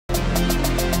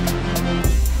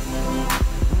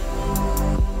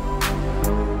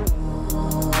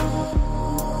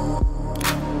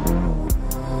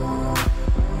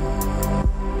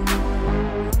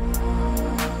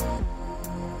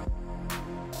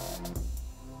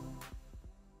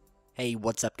Hey,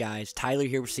 what's up guys? Tyler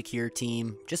here with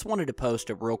Secureteam. Just wanted to post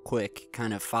a real quick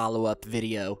kind of follow-up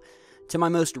video to my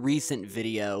most recent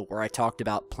video where I talked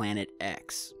about Planet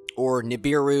X, or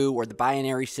Nibiru, or the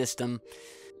binary system,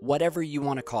 whatever you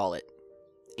want to call it.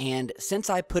 And since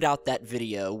I put out that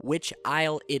video, which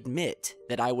I'll admit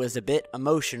that I was a bit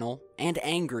emotional and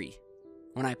angry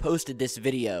when I posted this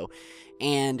video,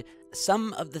 and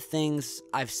some of the things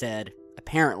I've said,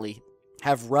 apparently,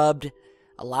 have rubbed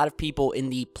a lot of people in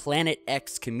the Planet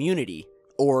X community,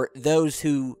 or those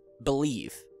who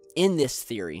believe in this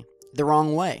theory, the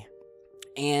wrong way.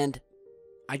 And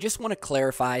I just want to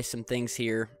clarify some things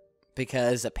here,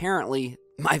 because apparently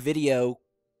my video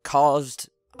caused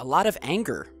a lot of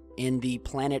anger in the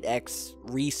Planet X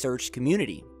research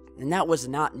community, and that was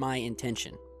not my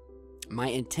intention. My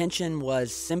intention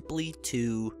was simply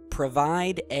to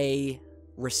provide a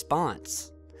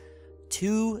response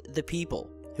to the people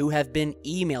who have been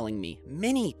emailing me,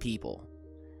 many people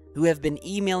who have been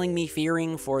emailing me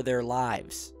fearing for their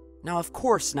lives. Now, of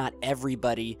course, not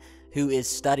everybody who is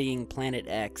studying Planet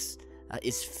X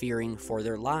is fearing for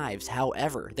their lives.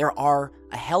 However, there are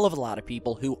a hell of a lot of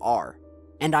people who are.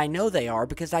 And I know they are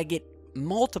because I get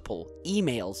multiple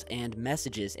emails and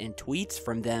messages and tweets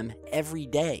from them every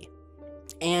day.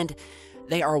 And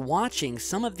they are watching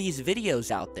some of these videos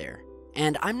out there.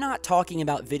 And I'm not talking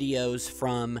about videos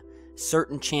from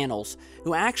certain channels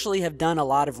who actually have done a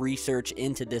lot of research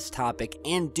into this topic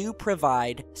and do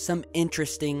provide some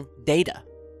interesting data,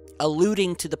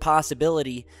 alluding to the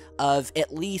possibility of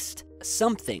at least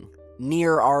something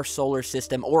near our solar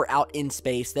system or out in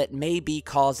space that may be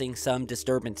causing some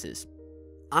disturbances.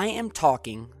 I am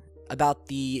talking about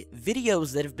the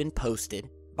videos that have been posted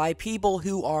by people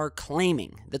who are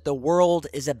claiming that the world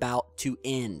is about to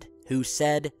end, who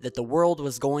said that the world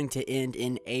was going to end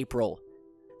in April,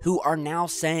 who are now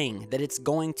saying that it's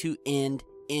going to end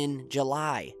in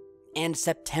July, and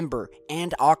September,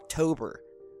 and October.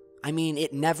 I mean,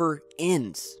 it never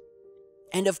ends.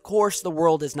 And of course the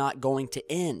world is not going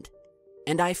to end.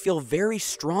 And I feel very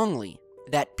strongly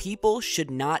that people should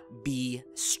not be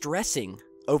stressing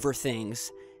over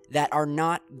things that are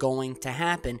not going to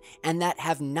happen, and that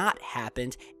have not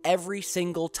happened every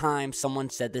single time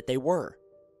someone said that they were.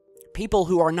 People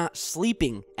who are not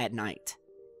sleeping at night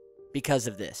because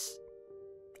of this.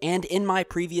 And in my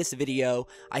previous video,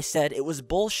 I said it was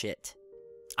bullshit.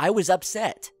 I was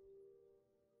upset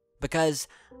because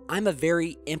I'm a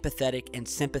very empathetic and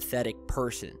sympathetic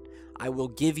person. I will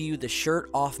give you the shirt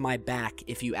off my back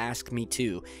if you ask me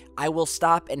to. I will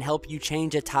stop and help you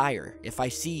change a tire if I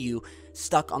see you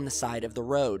stuck on the side of the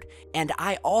road. And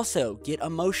I also get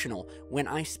emotional when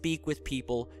I speak with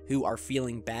people who are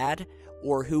feeling bad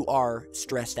or who are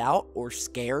stressed out or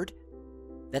scared.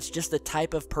 That's just the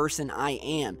type of person I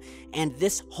am. And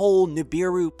this whole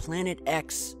Nibiru Planet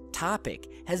X topic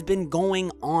has been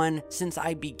going on since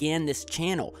I began this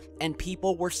channel, and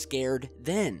people were scared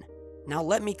then. Now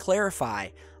let me clarify,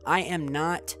 I am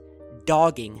not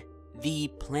dogging the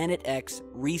Planet X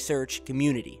research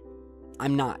community.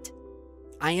 I'm not.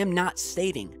 I am not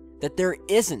stating that there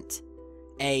isn't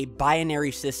a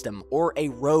binary system or a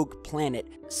rogue planet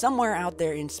somewhere out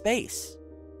there in space.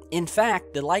 In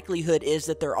fact, the likelihood is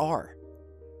that there are.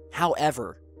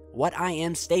 However, what I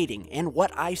am stating, and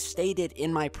what I stated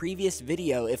in my previous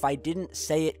video if I didn't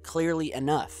say it clearly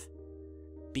enough,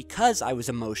 because I was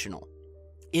emotional,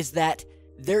 is that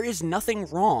there is nothing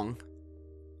wrong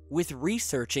with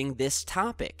researching this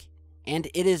topic, and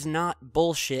it is not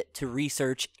bullshit to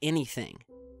research anything.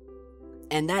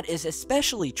 And that is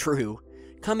especially true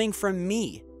coming from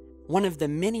me, one of the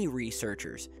many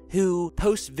researchers who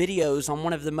posts videos on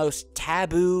one of the most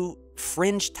taboo,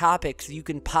 fringe topics you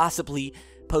can possibly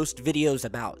post videos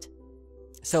about.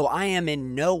 So I am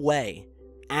in no way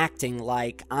acting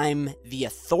like I'm the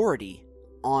authority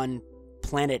on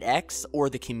Planet X or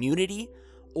the community,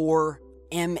 or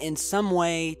am in some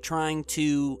way trying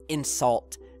to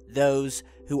insult those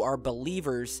who are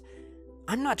believers.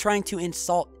 I'm not trying to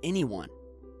insult anyone.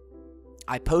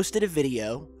 I posted a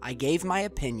video, I gave my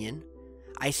opinion,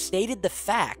 I stated the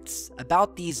facts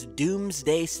about these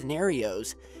doomsday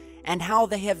scenarios and how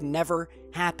they have never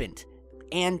happened.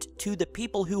 And to the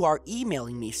people who are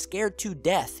emailing me scared to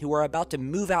death, who are about to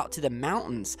move out to the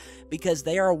mountains because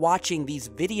they are watching these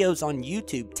videos on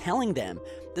YouTube telling them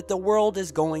that the world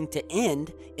is going to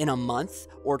end in a month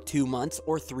or 2 months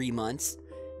or 3 months,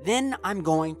 then I'm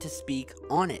going to speak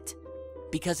on it,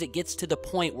 because it gets to the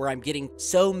point where I'm getting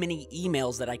so many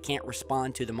emails that I can't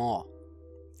respond to them all.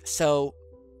 So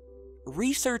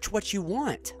research what you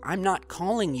want. I'm not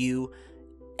calling you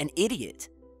an idiot,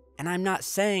 and I'm not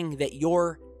saying that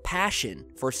your passion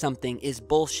for something is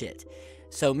bullshit.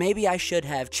 So maybe I should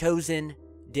have chosen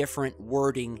different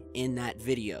wording in that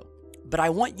video. But I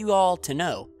want you all to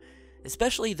know,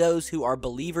 especially those who are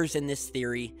believers in this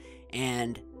theory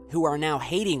and who are now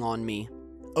hating on me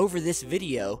over this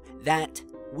video, that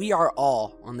we are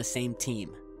all on the same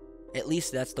team. At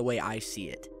least that's the way I see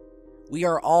it. We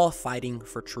are all fighting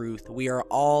for truth. We are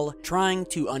all trying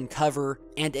to uncover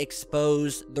and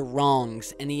expose the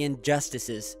wrongs and the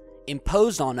injustices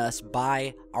imposed on us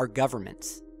by our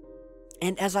governments.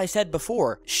 And as I said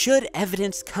before, should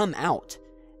evidence come out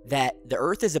that the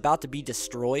earth is about to be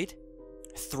destroyed,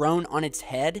 thrown on its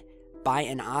head by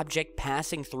an object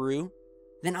passing through,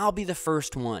 then I'll be the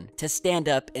first one to stand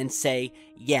up and say,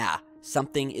 yeah,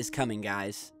 something is coming,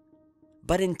 guys.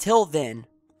 But until then,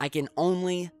 I can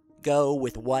only go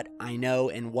with what I know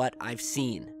and what I've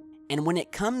seen. And when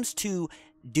it comes to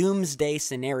doomsday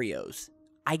scenarios,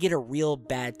 I get a real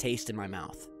bad taste in my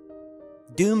mouth.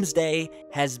 Doomsday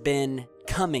has been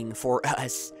coming for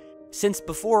us since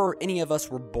before any of us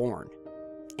were born.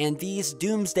 And these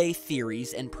doomsday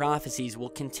theories and prophecies will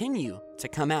continue to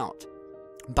come out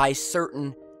by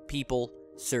certain people,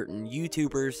 certain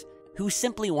YouTubers, who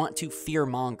simply want to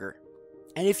fearmonger.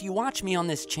 And if you watch me on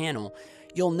this channel,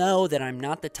 you'll know that I'm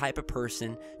not the type of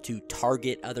person to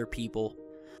target other people.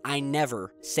 I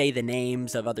never say the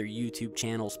names of other YouTube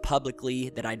channels publicly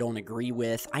that I don't agree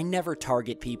with. I never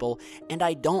target people, and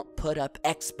I don't put up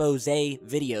expose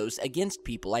videos against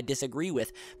people I disagree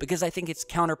with because I think it's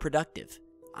counterproductive.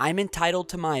 I'm entitled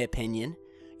to my opinion.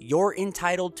 You're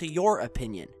entitled to your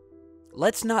opinion.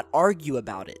 Let's not argue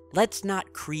about it. Let's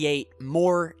not create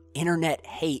more internet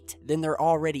hate than there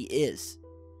already is.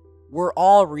 We're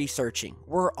all researching.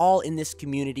 We're all in this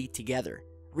community together,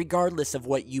 regardless of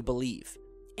what you believe.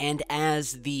 And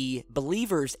as the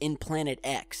believers in Planet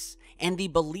X and the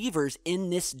believers in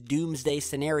this doomsday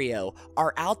scenario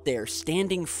are out there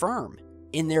standing firm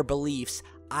in their beliefs,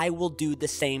 I will do the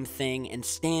same thing and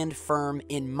stand firm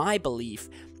in my belief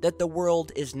that the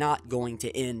world is not going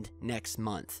to end next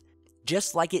month.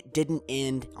 Just like it didn't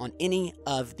end on any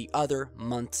of the other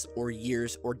months or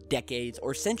years or decades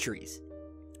or centuries.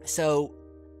 So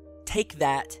take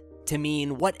that to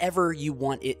mean whatever you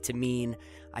want it to mean.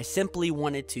 I simply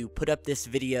wanted to put up this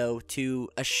video to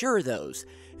assure those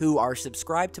who are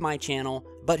subscribed to my channel,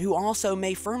 but who also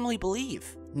may firmly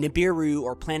believe Nibiru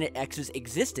or Planet X's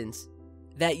existence,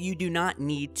 that you do not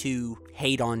need to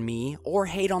hate on me or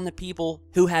hate on the people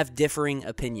who have differing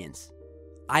opinions.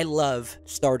 I love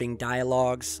starting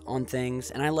dialogues on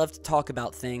things, and I love to talk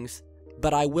about things,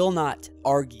 but I will not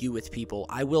argue with people.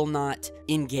 I will not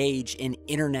engage in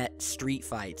internet street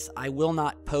fights. I will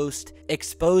not post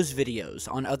expose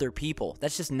videos on other people.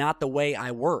 That's just not the way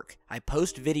I work. I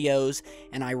post videos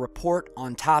and I report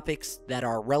on topics that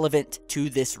are relevant to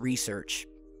this research.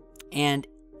 And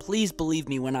please believe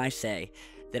me when I say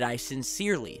that I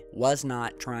sincerely was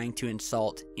not trying to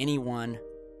insult anyone,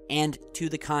 and to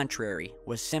the contrary,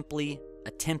 was simply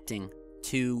attempting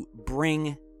to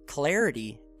bring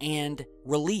clarity and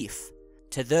relief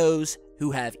to those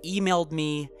who have emailed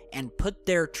me and put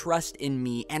their trust in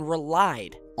me and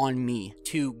relied on me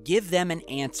to give them an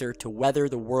answer to whether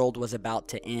the world was about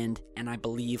to end, and I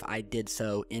believe I did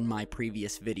so in my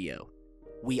previous video.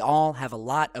 We all have a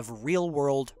lot of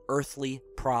real-world earthly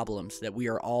problems that we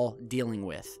are all dealing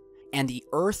with, and the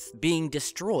Earth being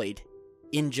destroyed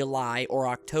in July or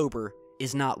October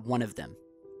is not one of them.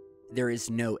 There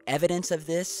is no evidence of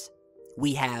this.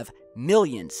 We have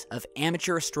millions of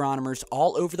amateur astronomers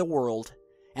all over the world,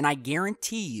 and I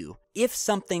guarantee you, if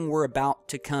something were about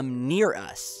to come near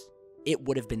us, it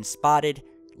would have been spotted,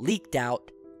 leaked out,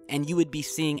 and you would be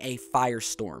seeing a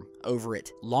firestorm over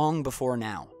it long before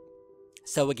now.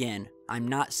 So again, I'm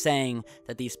not saying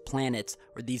that these planets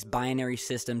or these binary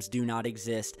systems do not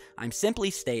exist. I'm simply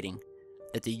stating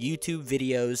that the YouTube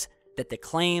videos, that the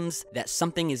claims that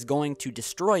something is going to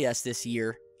destroy us this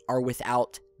year are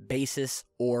without basis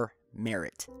or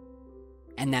merit.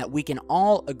 And that we can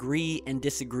all agree and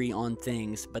disagree on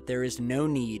things, but there is no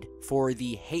need for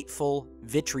the hateful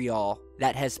vitriol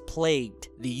that has plagued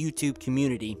the YouTube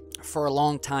community for a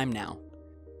long time now.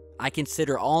 I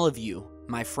consider all of you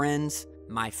my friends,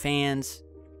 my fans,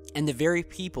 and the very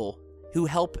people who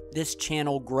help this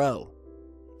channel grow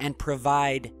and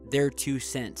provide their 2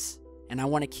 cents. And I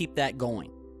want to keep that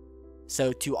going.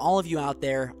 So to all of you out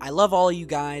there, I love all of you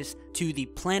guys. To the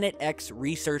Planet X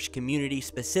research community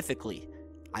specifically,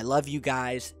 I love you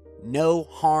guys. No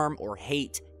harm or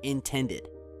hate intended.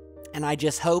 And I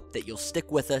just hope that you'll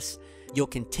stick with us. You'll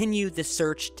continue the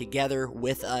search together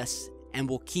with us, and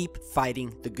we'll keep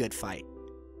fighting the good fight.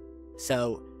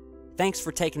 So Thanks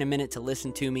for taking a minute to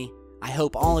listen to me. I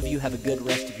hope all of you have a good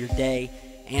rest of your day,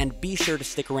 and be sure to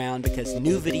stick around because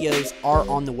new videos are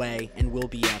on the way and will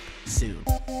be up soon.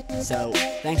 So,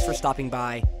 thanks for stopping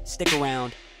by, stick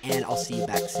around, and I'll see you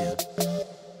back soon.